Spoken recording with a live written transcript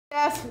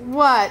Guess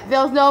what?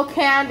 There's no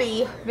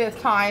candy this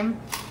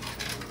time.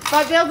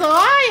 But there's a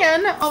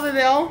lion over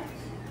there.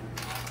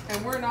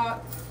 And we're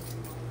not.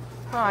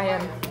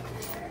 Lion.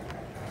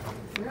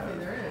 Really,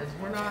 there is.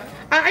 We're not.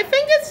 I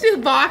think it's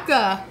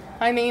Chewbacca.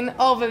 I mean,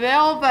 over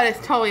there, but it's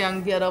totally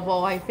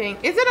ungettable, I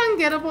think. Is it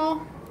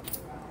ungettable?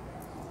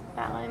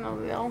 That line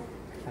over there.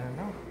 I don't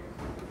know.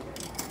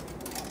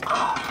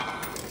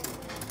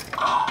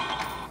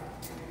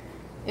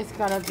 It's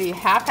gonna be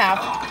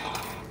half-half.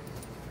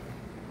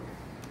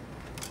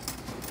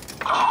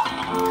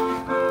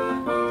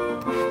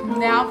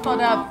 Now for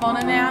the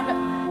Ferdinand.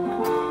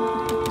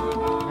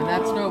 And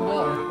that's no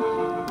bull.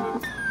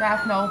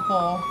 That's no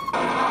bull.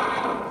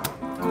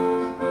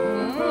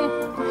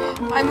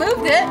 I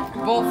moved it.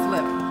 Bull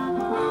flip.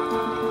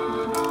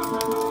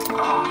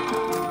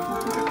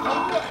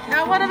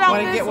 Now what about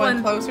Want to this get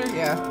one closer?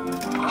 Yeah.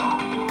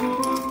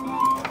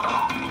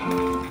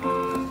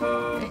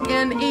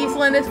 In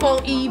Eastland, it's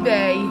called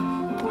eBay.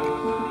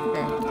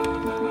 Okay.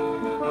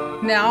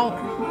 Now,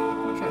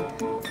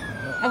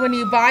 when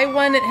you buy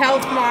one, it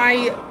helps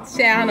my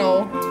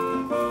channel.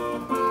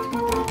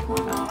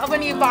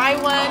 When you buy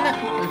one,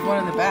 There's one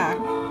in the back.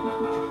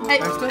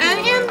 and there's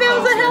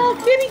a Hello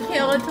Kitty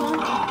skeleton.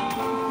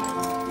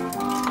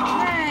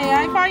 Hey,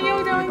 I thought you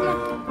were doing it.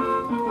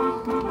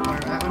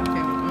 That one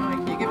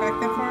can you get back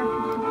that far? I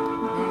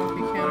don't know if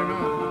you can or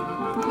not.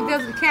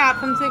 Because the cap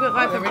from Secret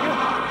Life There of we go.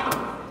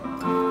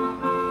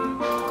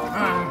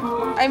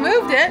 I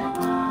moved it.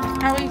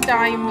 At least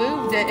I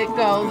moved it. It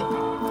goes.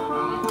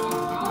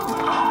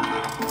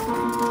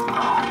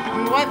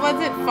 What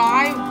was it?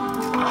 5?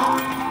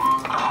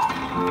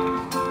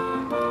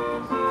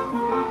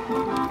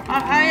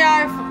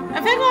 I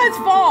think it was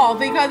 4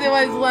 because it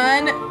was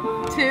 1,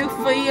 2,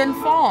 3, and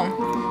 4.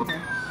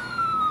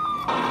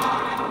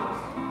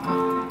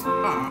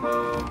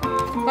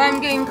 But I'm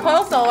getting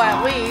closer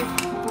at least.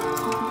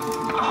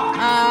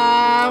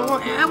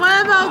 What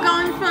about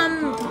going from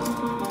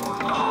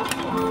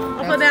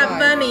for that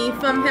bunny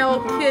from Hello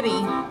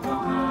Kitty?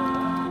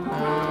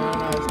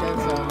 It's got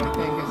some, I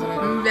think, isn't it?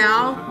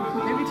 Now?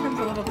 Maybe turns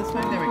a little this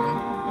way. There we go.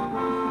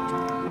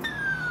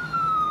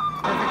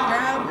 Perfect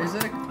grab. Is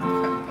it a...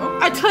 Oh.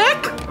 A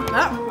click?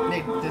 No.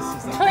 Nick, this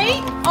is the...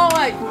 Click? Oh,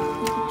 like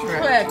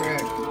Trick.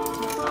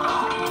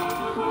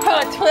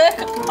 a click?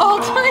 Oh,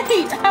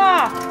 click!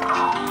 Ha!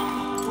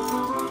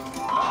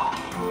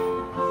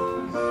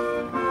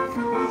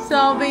 So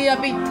the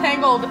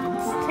Betangled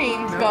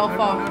teams go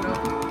for. No.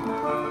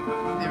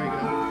 There we go.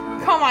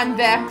 Come on,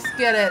 Dex,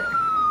 get it.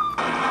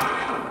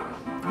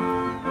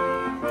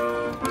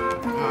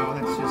 Oh,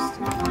 that's just...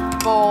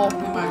 Bull. We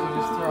might as well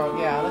just throw it.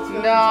 Yeah, let's go.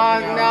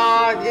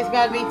 No, it's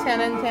gotta be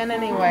 10 and 10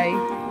 anyway.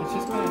 It's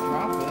just gonna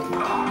drop it.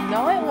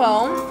 No, it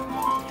won't.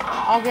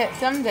 I'll get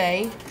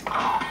someday.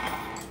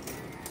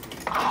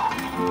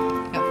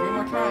 Got 3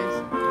 more tries.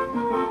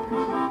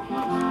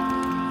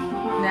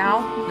 Now?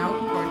 No,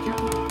 towards you.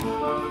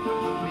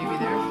 Maybe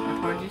there. Or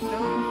towards you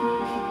still.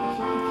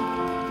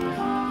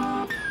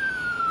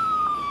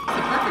 It's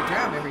a perfect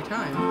grab every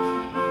time.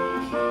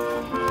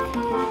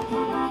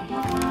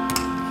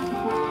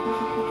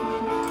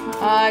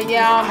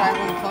 Yeah. Try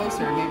one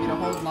closer, maybe to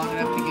hold long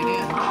enough to get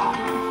in.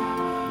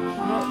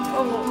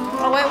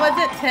 Oh, wait, was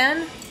it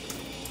 10?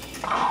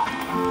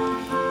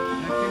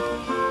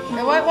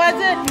 Okay. What was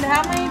it?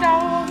 How many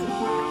dollars?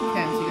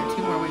 10, so you got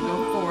 2 more. We go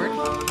forward.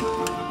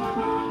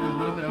 And a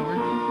little bit over.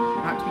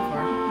 Not too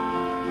far.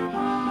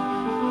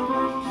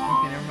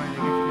 Okay, never mind. I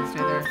guess you can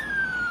stay there.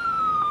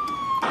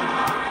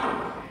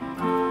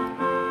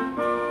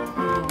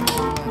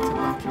 Oh, that's a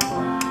bunch of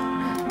fun.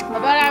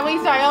 But at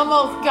least I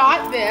almost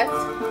got this.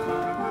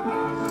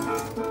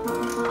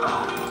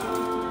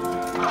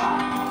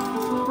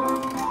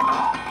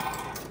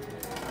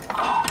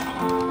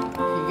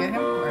 Can you get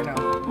him or no?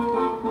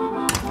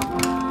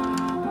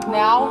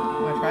 Now?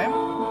 Want to try him?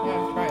 Yeah,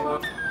 try it.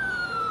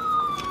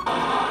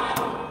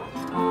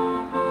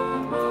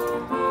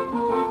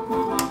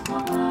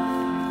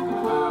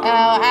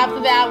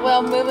 After that,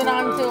 we're moving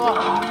on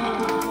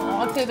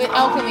to the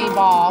alchemy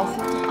balls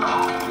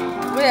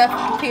with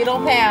Peter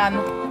Pan.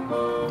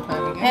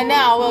 And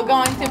now we're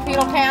going to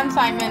Peter Pan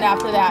Simon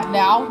after that.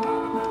 Now.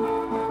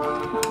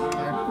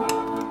 There.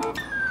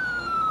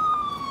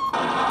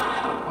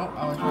 Oh, I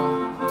was wrong.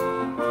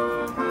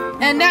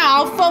 And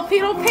now for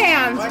Peter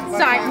Pan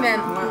Simon.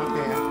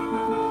 Okay.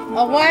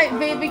 What?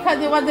 Because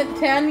it wasn't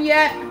 10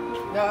 yet?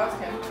 No, that was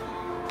 10.